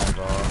 Oh,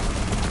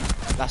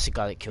 whatever. That's the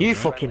guy that killed You me.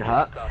 fucking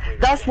hurt.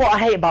 That's what I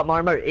hate about my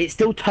remote. It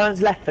still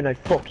turns left for no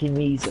fucking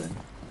reason.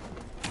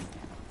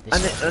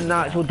 This And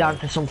now it's all down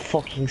to some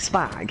fucking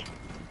spag.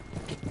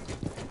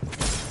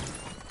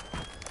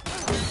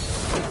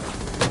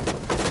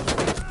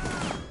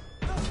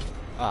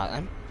 Alright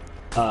then.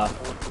 Uh,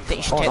 Think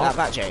you should Oh, take no. that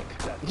back, Jake.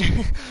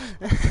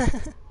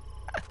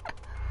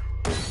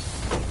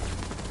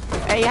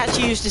 Hey, he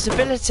actually used his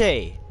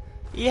ability!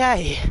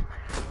 Yay!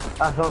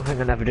 that's one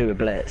thing I never do with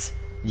Blitz.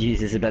 Use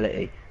his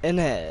ability.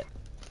 Innit?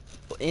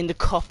 In the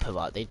copper,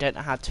 right, they don't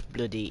know how to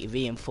bloody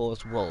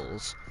reinforce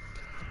walls.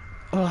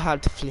 Or how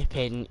to flip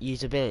in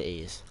use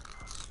abilities.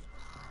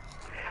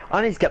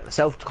 I need to get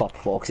myself to copper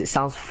 4 because it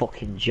sounds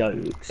fucking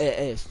jokes. It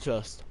is,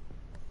 just.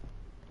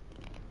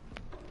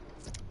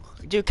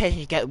 We do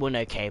occasionally get one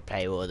okay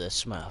player or the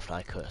smurf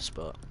like us,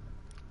 but...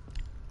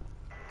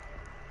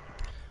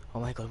 Oh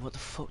my god, what the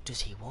fuck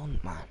does he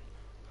want, man?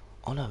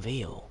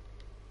 Unreal.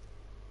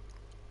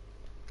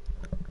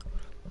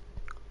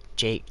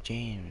 Jake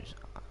James.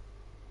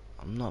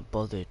 I'm not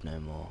bothered no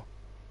more.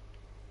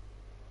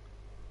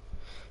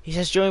 He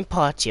says join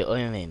party or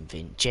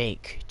anything.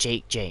 Jake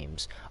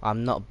James.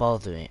 I'm not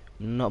bothered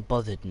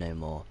no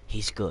more.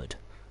 He's good.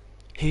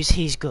 Who's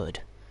he's good?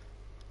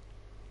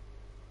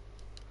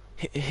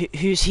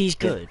 Who's he's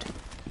good?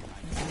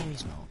 No,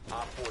 he's not.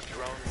 Op 4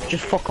 drone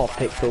Just fuck off,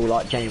 Pixel.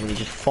 Like genuinely,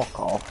 just fuck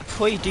off.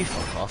 Before you do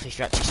fuck off, if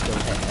you're actually still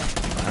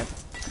here, right?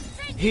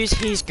 Who's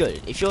he's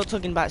good? If you're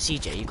talking about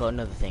CJ, you got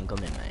another thing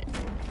coming, mate.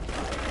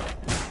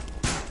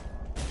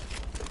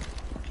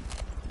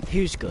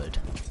 Who's good?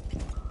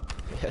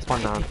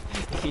 One man.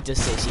 If you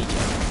just say CJ.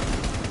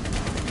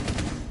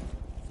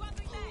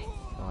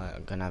 Alright,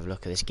 I'm gonna have a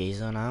look at this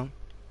geezer now.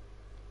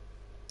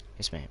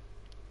 Yes, mate.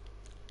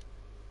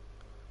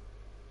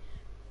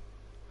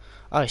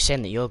 Oh, he's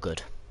saying that you're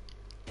good.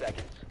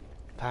 seconds.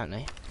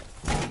 Apparently.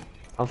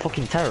 I'm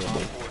fucking terrible.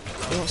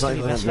 He wants Not to be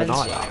even best gonna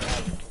friends deny with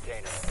that. you.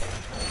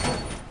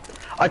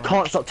 Container. I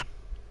can't stop.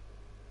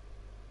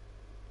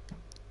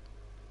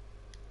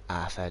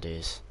 Ah, fair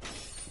dues.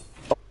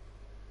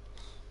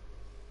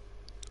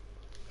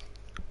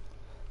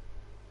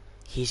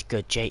 He's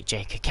good, Jake.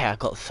 Okay, I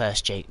got the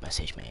first Jake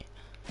message, mate.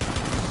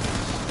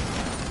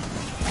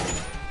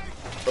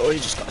 Oh, he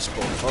just got a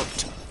spawn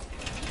fucked.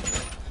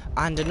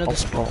 And another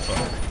spawn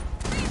fuck.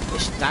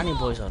 This Danny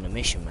boy's on a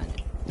mission, man.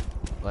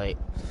 Like,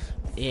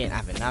 he ain't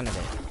having none of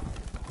it.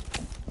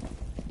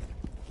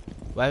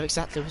 Where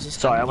exactly was this?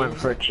 Sorry, I Danny went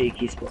geezer? for a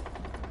cheeky spot.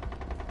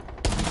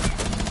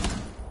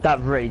 That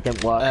really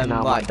didn't work. And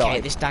now I Right, okay,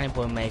 died. this Danny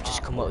boy may have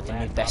just come up with the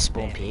new best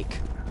spawn peak.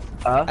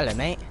 Huh? Hello,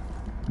 mate.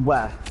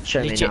 Where?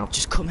 Show me Legit, now.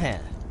 just come here,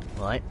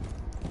 right?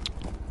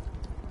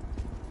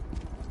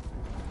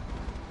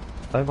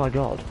 Oh my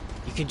god.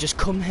 You can just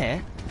come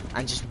here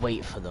and just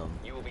wait for them.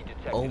 You will be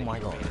detected. Oh if my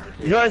you god. remain in this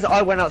You know, as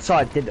I went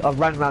outside, I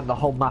ran around the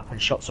whole map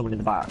and shot someone in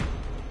the back.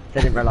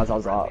 They didn't realise I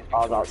was outside.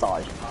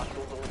 Hostiles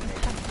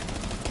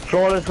eliminated.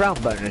 Flawless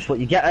round bonus. What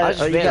you get? I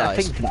just You get a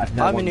realised thing for that if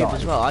no I'm a one noob dies.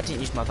 as well. I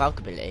didn't use my Valk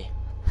ability.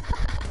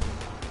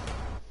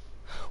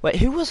 Wait,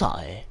 who was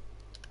I?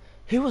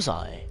 Who was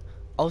I?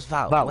 I was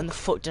Valk. Valk. When the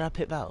fuck did I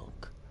pick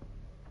Valk?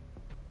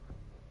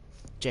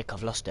 Jake,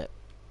 I've lost it.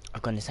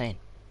 I've gone insane.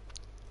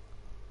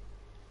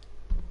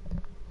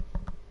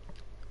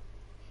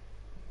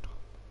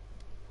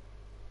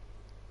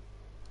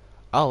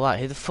 Oh right,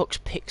 who the fuck's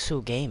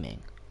Pixel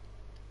Gaming?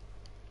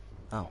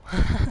 Oh.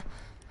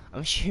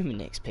 I'm assuming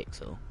Nick's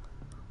Pixel.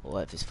 Or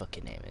whatever his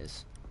fucking name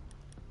is.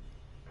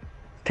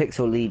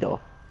 Pixel leader.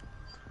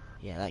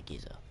 Yeah, that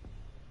geezer.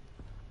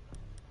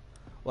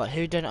 What,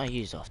 who don't I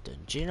use often?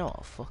 Do you know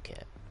what? Fuck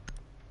it.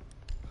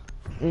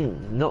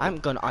 Not. I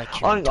haven't gone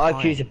IQ. I in think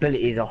IQ's time.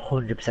 ability is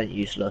 100%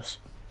 useless.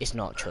 It's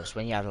not trust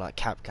when you have like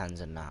cap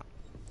cans and that.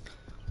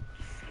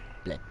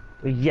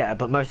 Yeah,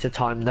 but most of the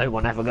time, no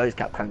one ever goes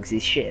Capcan because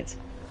he's shit.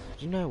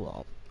 You know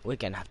what? We're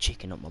gonna have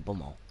chicken up my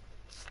bumhole.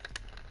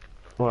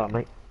 Alright,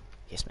 mate.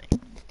 Yes, mate.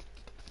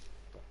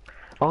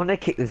 I want to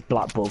kick this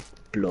black bug.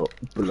 Blood.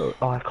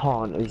 Oh, I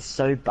can't. He's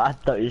so bad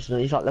though. He's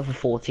like level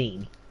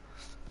 14.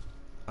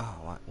 Oh,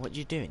 right. What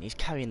you doing? He's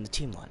carrying the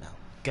team right now.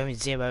 Going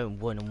 0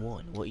 and 1 and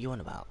 1. What are you on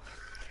about?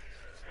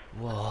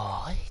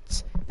 What?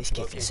 This kid's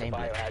Locate the insane,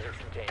 bloke. biohazard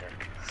container.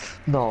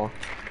 No.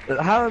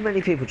 How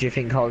many people do you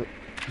think called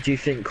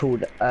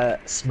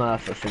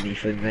Smurfer for me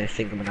for the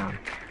thing of an hour?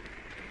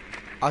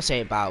 I'll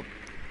say about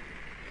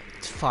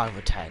 5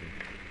 or 10.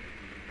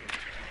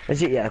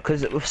 Is it? Yeah,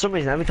 because for some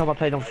reason every time I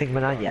played on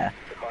Thingman, yeah,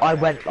 I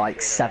went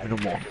like 7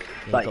 and 1. Yeah,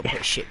 Like, you got to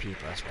put shit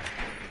people, I swear.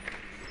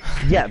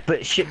 yeah,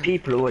 but shit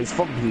people are always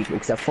fun people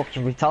because they're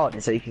fucking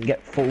retarded, so you can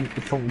get fun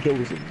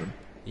kills with them.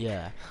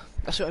 Yeah,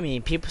 that's what I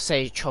mean. People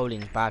say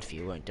trolling's bad for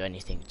you, won't do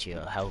anything to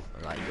your health,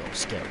 like your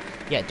skill.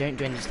 Yeah, don't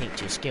do anything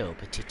to your skill,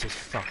 but it is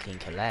fucking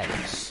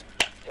hilarious.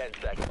 10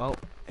 seconds. Well,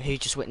 who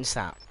just witnessed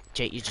that?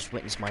 Jake, you just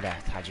witnessed my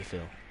death. How do you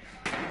feel?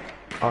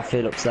 I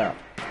feel upset.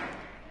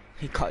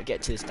 He can't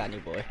get to this Danny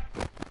boy.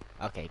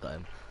 Okay, got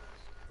him.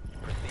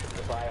 Proceed to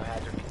the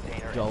biohazard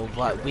container. Yo, and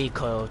right, secure it.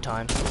 recoil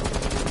time.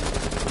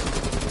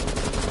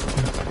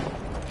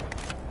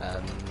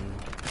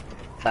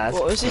 Faz.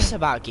 What was this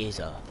about,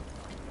 geezer?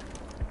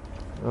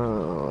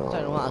 Oh. I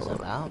don't know what that's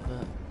about,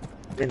 but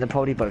I think they're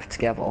probably both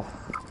together.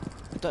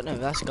 I don't know.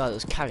 That's the guy that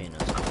was carrying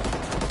us.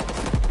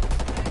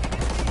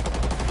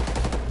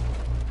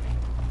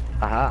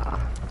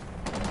 Aha.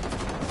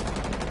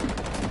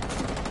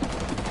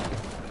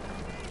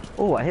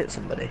 Oh, I hit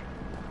somebody.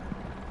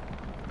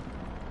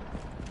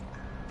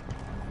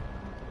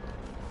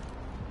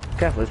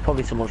 Careful, there's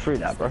probably someone through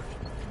that, bro.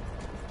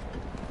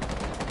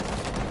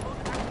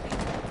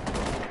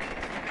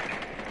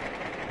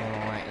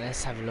 Alright,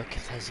 let's have a look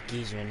if there's a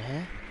geezer in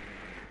here.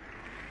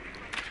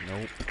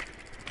 Nope.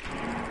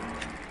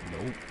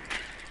 Nope.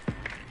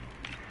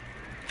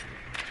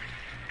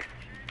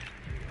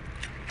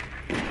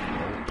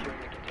 Securing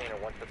the container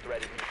once the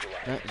threat is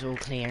neutralized. No, it's all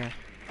clear.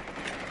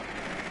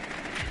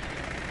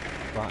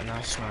 Right,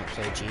 nice snipes,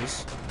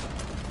 OGs.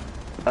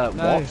 No.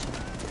 What?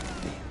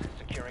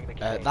 Securing the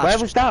That's Where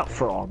was just- that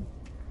from?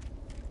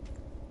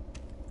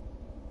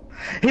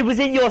 He was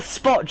in your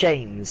spot,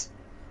 James.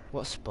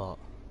 What spot?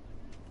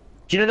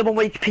 Do you know the one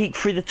where you can peek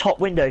through the top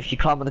window if you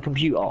climb on the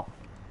computer?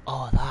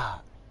 Oh,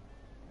 that.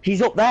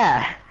 He's up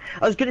there.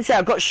 I was gonna say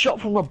I got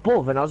shot from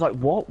above, and I was like,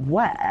 what?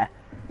 Where?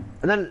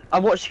 And then I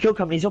watched the kill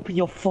cam. And he's up in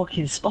your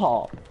fucking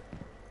spot.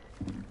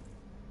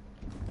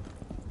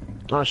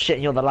 Oh shit!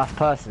 And you're the last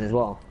person as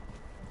well.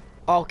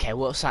 Okay,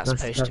 what's that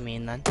supposed to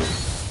mean then?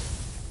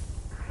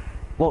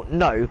 Well,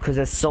 no, because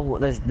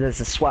there's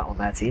a sweat on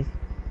their team.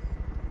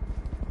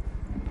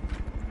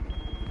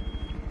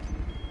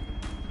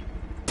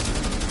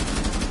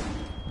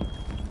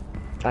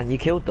 And you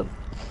killed them.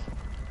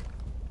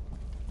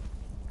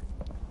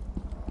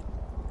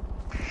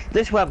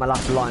 This is where my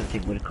last line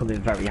thing would come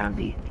in very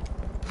handy.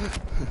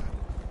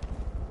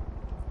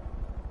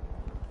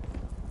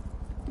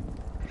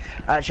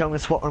 Actually, I'm gonna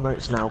swap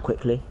remotes now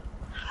quickly.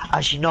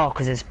 Actually, no,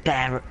 because it's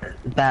bare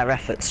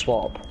effort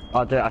swap.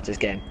 I'll do it after this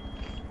game.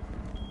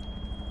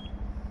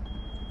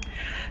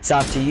 So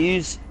I have to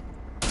use.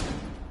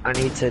 I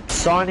need to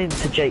sign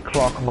into Jake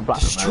Clark on my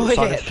black Destroy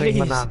remote. it,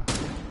 please.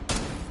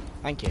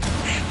 Thank you.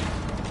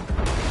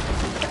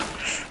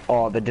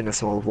 Oh, the dinner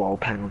smells well,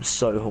 Pen. I'm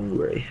so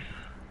hungry.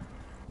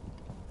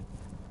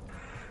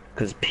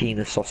 Because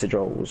penis sausage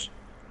rolls.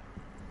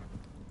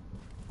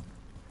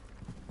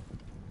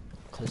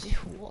 Cause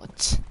if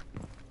what?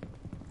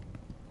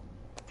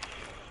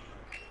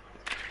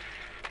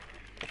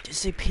 Did you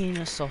say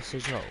penis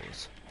sausage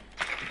rolls?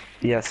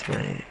 Yes,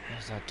 mate.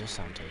 Yes, that does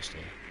sound tasty.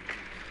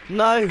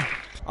 No!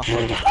 I thought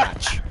I'd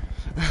catch.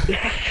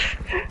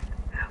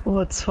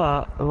 What's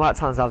that? The right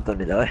times I've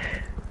done it though.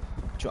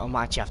 I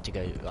might actually have to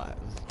go, like,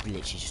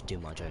 literally just do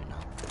my joke now.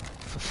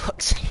 For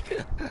fuck's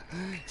sake.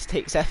 This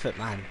takes effort,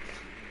 man.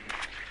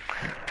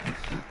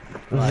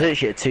 It's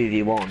literally a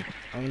 2v1.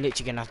 I'm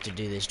literally gonna have to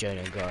do this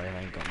Jono go. I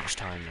ain't got much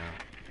time now.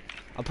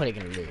 I'm probably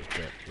gonna lose,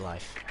 but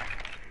life.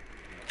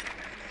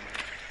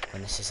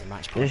 When this is a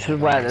match point. This is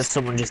where there's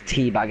someone just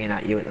teabagging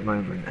at you at the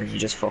moment, and you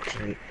just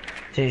fucking.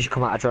 As soon as you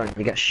come out of drone,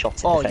 you get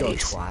shot in oh, the you're a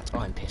face. twat.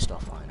 I'm pissed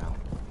off right now.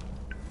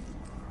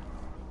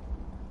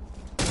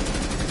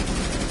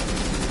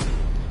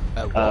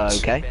 What?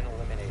 Okay.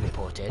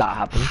 Reported. That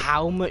happened.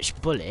 How much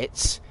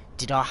bullets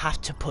did I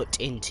have to put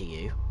into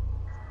you?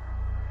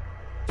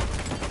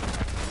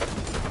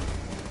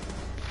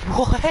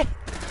 What?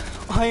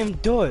 I am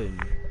done.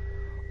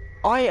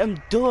 I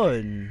am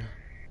done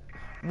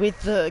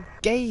with the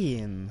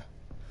game.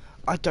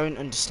 I don't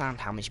understand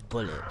how much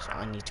bullets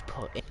I need to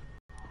put in.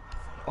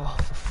 Oh,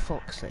 for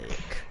fuck's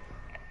sake.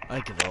 I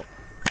give up.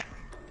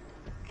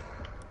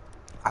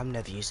 I'm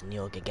never using the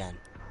org again.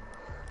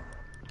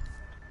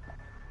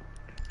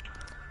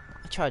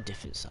 I tried a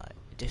different site,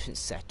 a different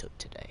setup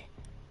today.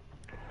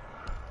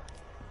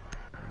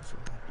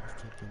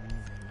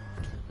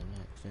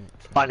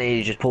 I need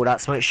you just pulled out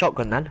smoke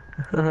shotgun then.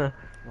 Well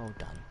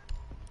done.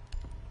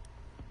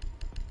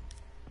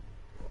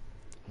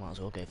 Might as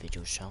well go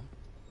Vigil's Charm.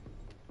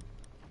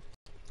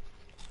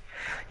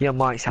 Your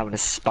mic's having a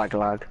spag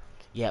lag.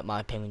 Yeah, my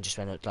opinion just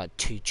went up like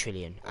 2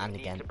 trillion, and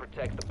again. To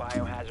protect the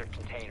biohazard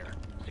container.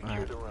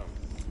 Secure the room.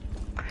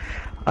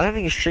 I don't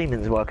think your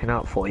streaming's working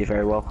out for you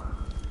very well.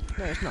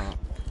 No, it's not.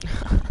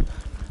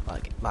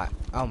 like,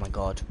 oh my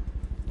god.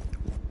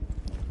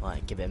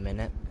 Right, give it a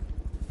minute.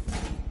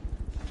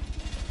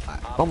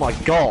 Oh my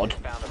god!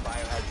 Found the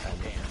biohazard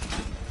container.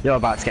 You're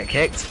about to get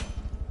kicked.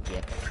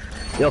 Yep.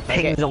 Your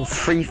ping's on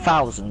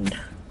 3000.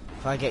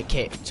 If I get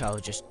kicked, I'll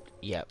just,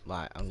 yep,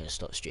 right, I'm gonna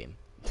stop stream.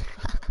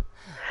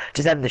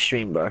 Just end the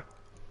stream, bro.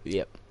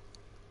 Yep.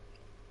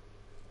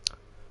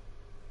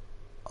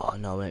 Oh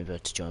no, I won't be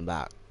able to join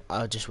back.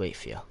 I'll just wait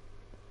for you.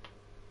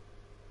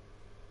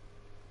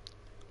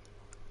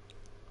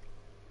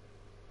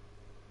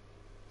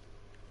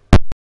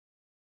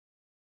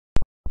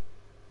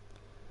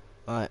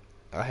 Right,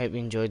 I hope you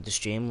enjoyed the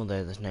stream,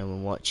 although there's no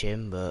one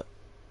watching, but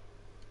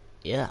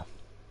yeah.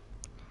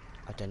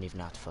 I don't even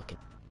know how to fucking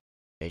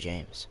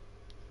James.